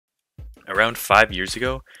Around 5 years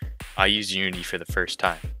ago, I used Unity for the first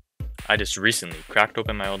time. I just recently cracked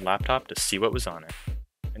open my old laptop to see what was on it,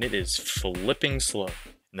 and it is flipping slow.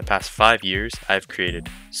 In the past 5 years, I've created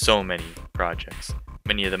so many projects,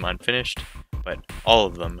 many of them unfinished, but all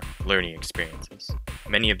of them learning experiences.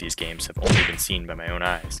 Many of these games have only been seen by my own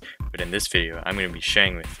eyes, but in this video, I'm going to be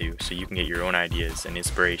sharing with you so you can get your own ideas and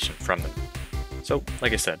inspiration from them. So,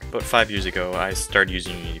 like I said, about 5 years ago, I started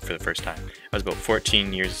using Unity for the first time. I was about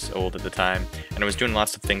 14 years old at the time, and I was doing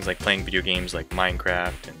lots of things like playing video games like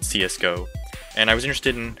Minecraft and CSGO, and I was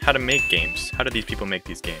interested in how to make games. How do these people make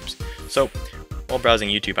these games? So, while browsing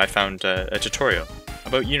YouTube, I found a tutorial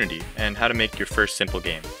about Unity and how to make your first simple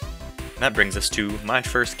game. And that brings us to my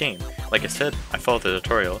first game. Like I said, I followed the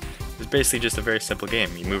tutorial. It's basically just a very simple game.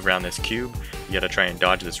 You move around this cube, you gotta try and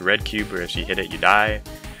dodge this red cube, or if you hit it, you die.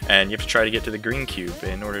 And you have to try to get to the green cube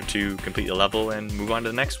in order to complete the level and move on to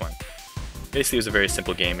the next one. Basically, it was a very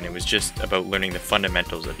simple game, and it was just about learning the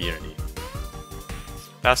fundamentals of Unity.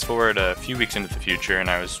 Fast forward a few weeks into the future, and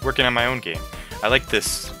I was working on my own game. I liked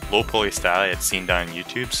this low poly style I had seen done on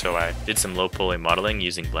YouTube, so I did some low poly modeling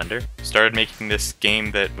using Blender. Started making this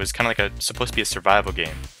game that was kind of like supposed to be a survival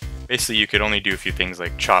game. Basically, you could only do a few things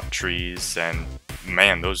like chop trees, and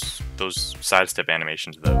man, those sidestep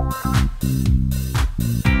animations though.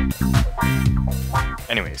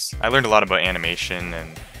 Anyways, I learned a lot about animation, and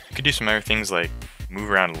you could do some other things like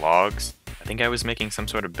move around logs. I think I was making some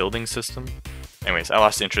sort of building system. Anyways, I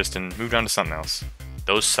lost interest and moved on to something else.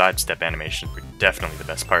 Those sidestep animations were definitely the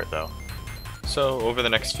best part though. So over the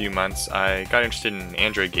next few months, I got interested in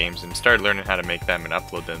Android games and started learning how to make them and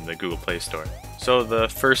upload them to the Google Play Store. So the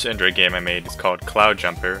first Android game I made is called Cloud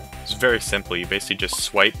Jumper. It's very simple. You basically just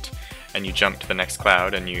swiped and you jumped to the next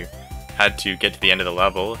cloud, and you had to get to the end of the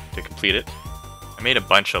level to complete it. I made a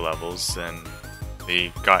bunch of levels, and they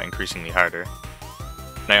got increasingly harder.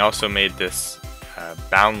 And I also made this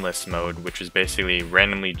boundless mode, which was basically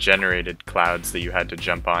randomly generated clouds that you had to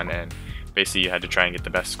jump on, and basically you had to try and get the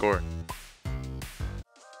best score.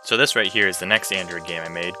 So this right here is the next Android game I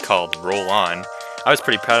made, called Roll On. I was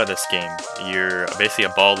pretty proud of this game. You're basically a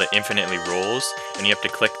ball that infinitely rolls, and you have to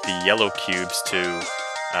click the yellow cubes to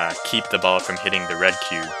keep the ball from hitting the red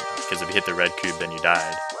cube, because if you hit the red cube then you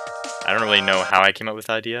died. I don't really know how I came up with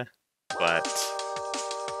the idea, but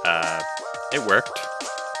it worked.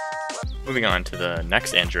 Moving on to the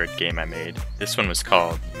next Android game I made. This one was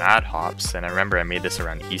called Mad Hops, and I remember I made this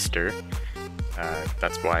around Easter.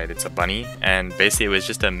 That's why it's a bunny, and basically it was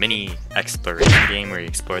just a mini exploration game where you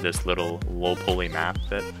explore this little low poly map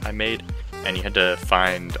that I made, and you had to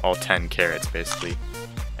find all 10 carrots basically,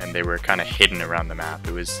 and they were kind of hidden around the map.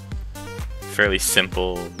 It was a fairly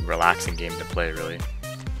simple, relaxing game to play really.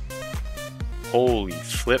 Holy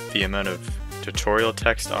flip, the amount of tutorial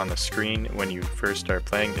text on the screen when you first start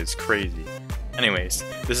playing is crazy. Anyways,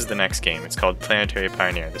 this is the next game. It's called Planetary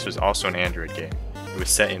Pioneer. This was also an Android game. It was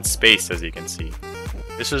set in space, as you can see.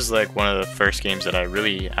 This was like one of the first games that I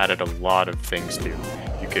really added a lot of things to.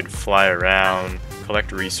 You could fly around,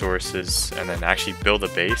 collect resources, and then actually build a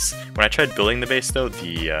base. When I tried building the base though,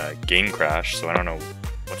 the game crashed, so I don't know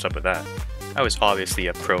what's up with that. I was obviously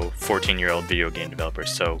a pro 14-year-old video game developer,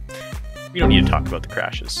 so we don't need to talk about the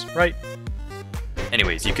crashes, right?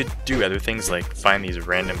 Anyways, you could do other things like find these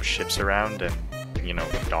random ships around and, you know,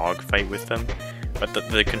 dog fight with them. But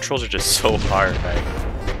the controls are just so hard,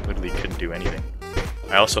 I literally couldn't do anything.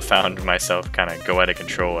 I also found myself kind of go out of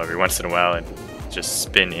control every once in a while and just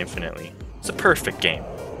spin infinitely. It's a perfect game.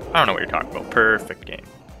 I don't know what you're talking about. Perfect game.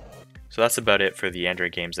 So that's about it for the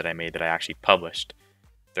Android games that I made that I actually published.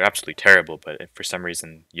 They're absolutely terrible, but if for some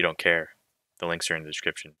reason you don't care, the links are in the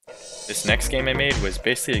description. This next game I made was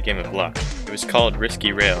basically a game of luck. It was called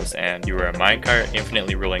Risky Rails, and you were a minecart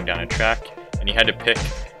infinitely rolling down a track, and you had to pick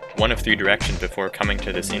one of 3 directions before coming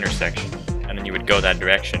to this intersection, and then you would go that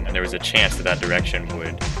direction, and there was a chance that direction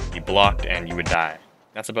would be blocked and you would die.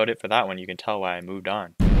 That's about it for that one. You can tell why I moved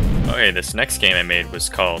on. Okay, this next game I made was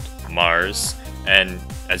called Mars, and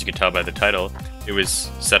as you can tell by the title, it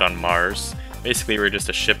was set on Mars. Basically, we were just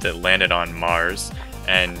a ship that landed on Mars,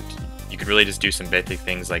 and you could really just do some basic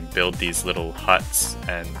things like build these little huts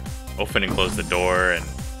and open and close the door and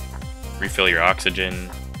refill your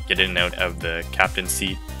oxygen, get in and out of the captain's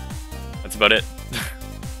seat. That's about it.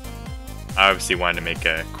 I obviously wanted to make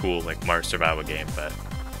a cool like Mars survival game, but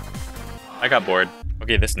I got bored.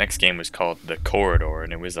 Okay, this next game was called The Corridor,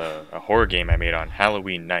 and it was a horror game I made on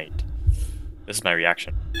Halloween night. This is my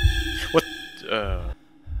reaction. What?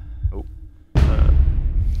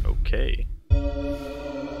 Okay.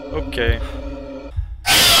 Okay.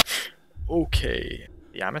 Okay.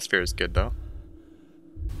 The atmosphere is good though.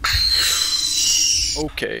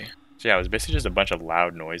 Okay. So yeah, it was basically just a bunch of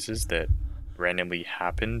loud noises that randomly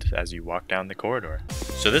happened as you walk down the corridor.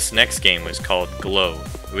 So this next game was called Glow.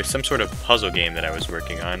 It was some sort of puzzle game that I was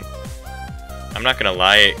working on. I'm not gonna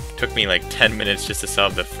lie, it took me like 10 minutes just to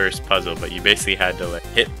solve the first puzzle, but you basically had to like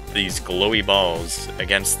hit these glowy balls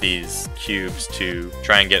against these cubes to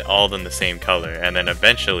try and get all of them the same color, and then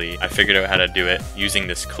eventually I figured out how to do it using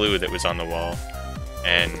this clue that was on the wall,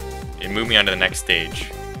 and it moved me on to the next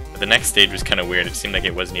stage. But the next stage was kind of weird, it seemed like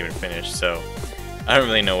it wasn't even finished, so I don't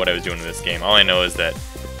really know what I was doing in this game. All I know is that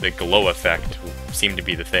the glow effect seemed to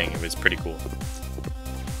be the thing. It was pretty cool.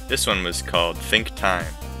 This one was called Think Time.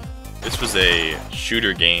 This was a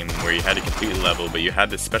shooter game where you had to complete a level, but you had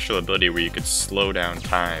this special ability where you could slow down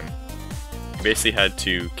time. You basically had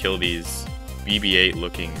to kill these BB-8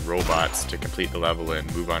 looking robots to complete the level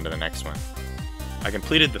and move on to the next one. I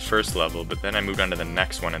completed the first level, but then I moved on to the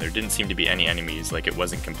next one and there didn't seem to be any enemies, like it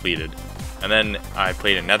wasn't completed. And then I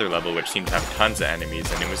played another level which seemed to have tons of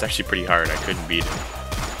enemies and it was actually pretty hard, I couldn't beat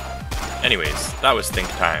it. Anyways, that was Think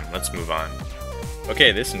Time, let's move on.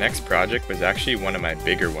 Okay, this next project was actually one of my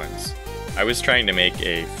bigger ones. I was trying to make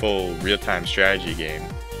a full real-time strategy game.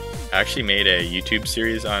 I actually made a YouTube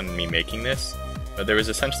series on me making this, but there was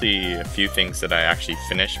essentially a few things that I actually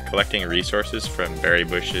finished, collecting resources from berry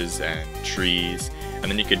bushes and trees, and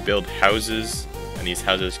then you could build houses, and these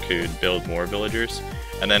houses could build more villagers.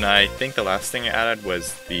 And then I think the last thing I added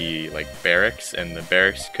was the barracks, and the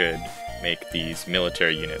barracks could make these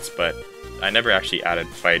military units, but I never actually added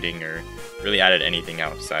fighting or really added anything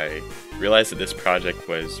else. I realized that this project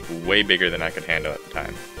was way bigger than I could handle at the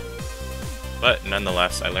time. But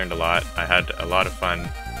nonetheless, I learned a lot. I had a lot of fun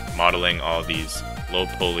modeling all these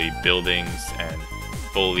low-poly buildings and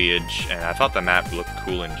foliage, and I thought the map looked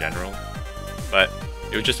cool in general. But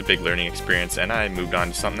it was just a big learning experience, and I moved on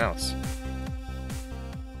to something else.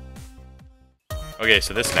 Okay,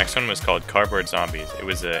 so this next one was called Cardboard Zombies. It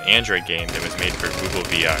was an Android game that was made for Google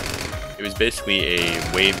VR. It was basically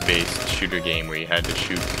a wave-based shooter game where you had to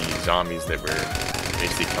shoot the zombies that were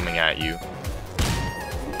basically coming at you.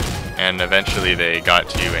 And eventually they got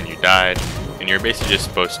to you and you died. And you're basically just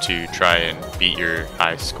supposed to try and beat your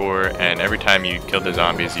high score. And every time you killed the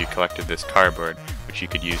zombies, you collected this cardboard, which you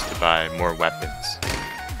could use to buy more weapons.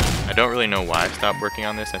 I don't really know why I stopped working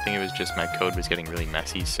on this. I think it was just my code was getting really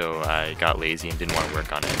messy, so I got lazy and didn't want to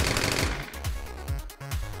work on it.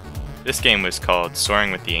 This game was called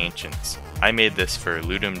Soaring with the Ancients. I made this for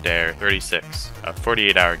Ludum Dare 36, a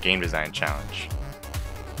 48-hour game design challenge.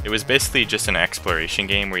 It was basically just an exploration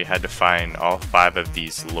game where you had to find all 5 of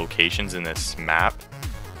these locations in this map,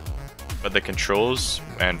 but the controls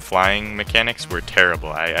and flying mechanics were terrible.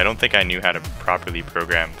 I don't think I knew how to properly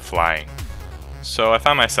program flying. So I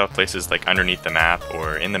found myself places like underneath the map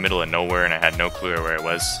or in the middle of nowhere and I had no clue where it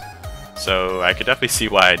was. So I could definitely see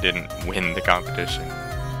why I didn't win the competition.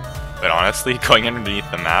 But honestly, going underneath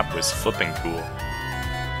the map was flipping cool.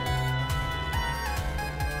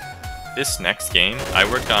 This next game I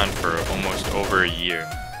worked on for almost over a year.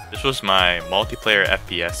 This was my multiplayer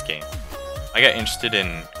FPS game. I got interested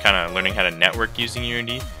in kind of learning how to network using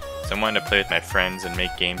Unity, so I wanted to play with my friends and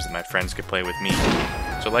make games that my friends could play with me.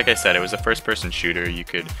 So like I said, it was a first-person shooter. You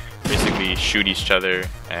could basically shoot each other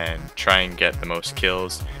and try and get the most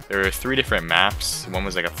kills. There were 3 different maps. One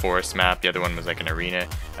was like a forest map, the other one was like an arena,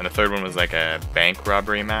 and the third one was like a bank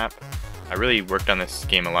robbery map. I really worked on this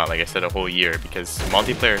game a lot, like I said, a whole year, because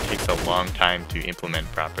multiplayer takes a long time to implement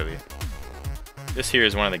properly. This here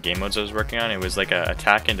is one of the game modes I was working on. It was like a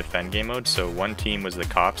attack and defend game mode, so one team was the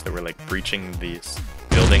cops that were like breaching this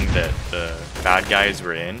building that the bad guys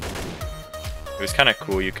were in. It was kind of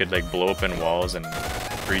cool. You could like blow open walls and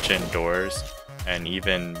breach in doors and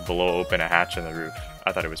even blow open a hatch on the roof.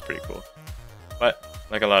 I thought it was pretty cool. But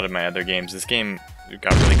like a lot of my other games, this game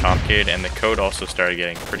got really complicated and the code also started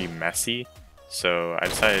getting pretty messy. So I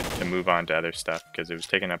decided to move on to other stuff because it was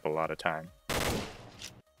taking up a lot of time.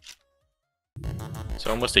 So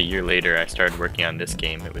almost a year later I started working on this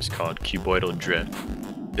game. It was called Cuboidal Drift.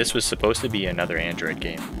 This was supposed to be another Android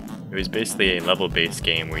game. It was basically a level-based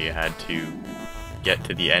game where you had to get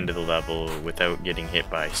to the end of the level without getting hit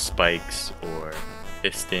by spikes or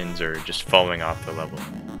pistons or just falling off the level.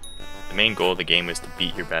 The main goal of the game was to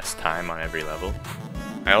beat your best time on every level.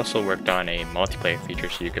 I also worked on a multiplayer feature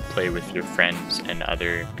so you could play with your friends and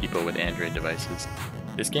other people with Android devices.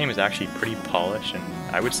 This game is actually pretty polished and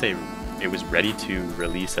I would say it was ready to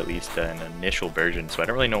release at least an initial version, so I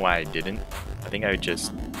don't really know why I didn't. I think I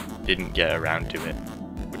just didn't get around to it,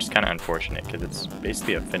 which is kind of unfortunate because it's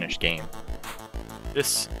basically a finished game.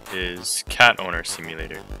 This is Cat Owner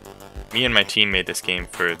Simulator. Me and my team made this game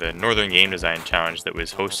for the Northern Game Design Challenge that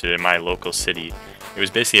was hosted in my local city, It was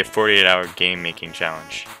basically a 48-hour game making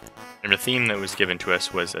challenge. And the theme that was given to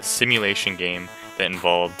us was a simulation game that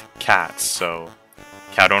involved cats, so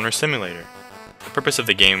Cat Owner Simulator. The purpose of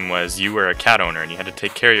the game was you were a cat owner and you had to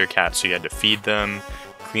take care of your cats, so you had to feed them,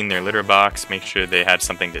 clean their litter box, make sure they had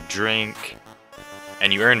something to drink,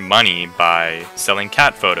 and you earned money by selling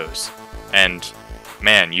cat photos. And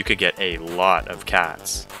man, you could get a lot of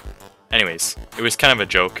cats. Anyways, it was kind of a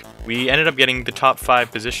joke. We ended up getting the top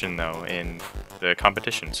 5 position though in the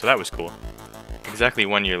competition, so that was cool. Exactly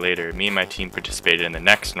 1 year later, me and my team participated in the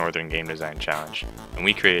next Northern Game Design Challenge, and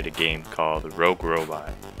we created a game called Rogue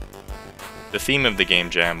Robot. The theme of the game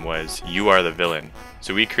jam was You Are the Villain,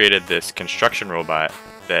 so we created this construction robot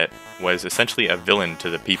that was essentially a villain to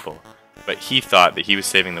the people, but he thought that he was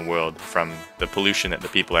saving the world from the pollution that the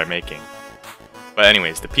people are making. But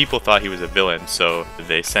anyways, the people thought he was a villain, so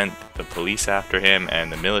they sent the police after him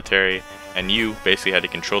and the military, and you basically had to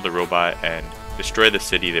control the robot and destroy the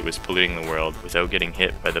city that was polluting the world without getting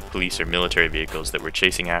hit by the police or military vehicles that were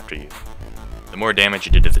chasing after you. The more damage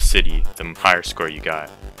you did to the city, the higher score you got.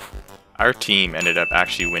 Our team ended up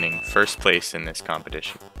actually winning first place in this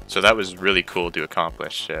competition, so that was really cool to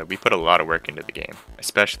accomplish. We put a lot of work into the game,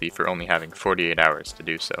 especially for only having 48 hours to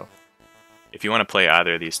do so. If you want to play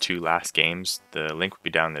either of these 2 last games, the link will be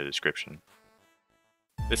down in the description.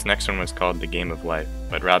 This next one was called The Game of Life,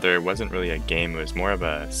 but rather it wasn't really a game, it was more of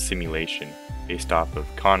a simulation based off of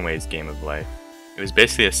Conway's Game of Life. It was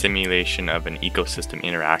basically a simulation of an ecosystem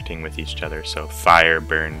interacting with each other, so fire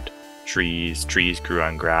burned trees grew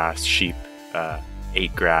on grass, sheep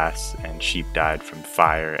ate grass, and sheep died from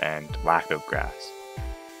fire and lack of grass.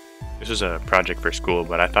 This was a project for school,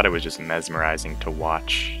 but I thought it was just mesmerizing to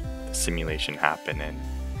watch the simulation happen and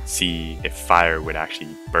see if fire would actually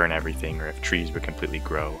burn everything or if trees would completely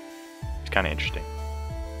grow. It's kind of interesting.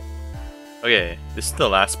 Okay, this is the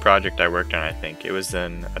last project I worked on, I think. It was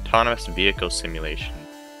an autonomous vehicle simulation.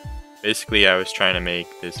 Basically, I was trying to make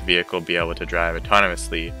this vehicle be able to drive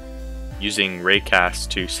autonomously using raycasts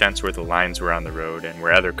to sense where the lines were on the road and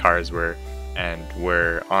where other cars were and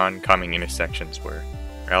where oncoming intersections were.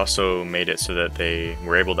 I also made it so that they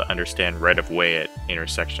were able to understand right of way at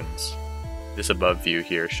intersections. This above view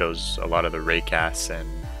here shows a lot of the raycasts and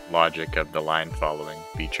logic of the line following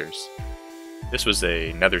features. This was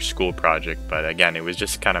another school project, but again, it was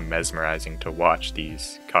just kind of mesmerizing to watch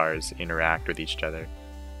these cars interact with each other.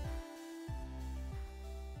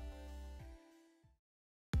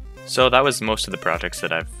 So that was most of the projects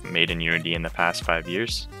that I've made in Unity in the past 5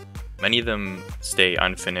 years. Many of them stay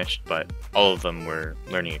unfinished, but all of them were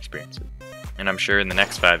learning experiences. And I'm sure in the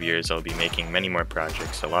next 5 years I'll be making many more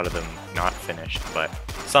projects, a lot of them not finished, but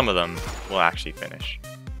some of them will actually finish.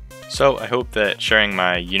 So I hope that sharing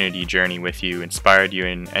my Unity journey with you inspired you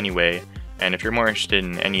in any way, and if you're more interested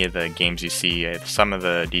in any of the games you see, some of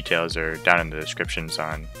the details are down in the descriptions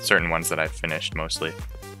on certain ones that I've finished mostly.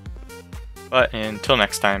 But until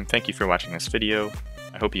next time, thank you for watching this video.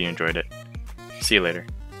 I hope you enjoyed it. See you later.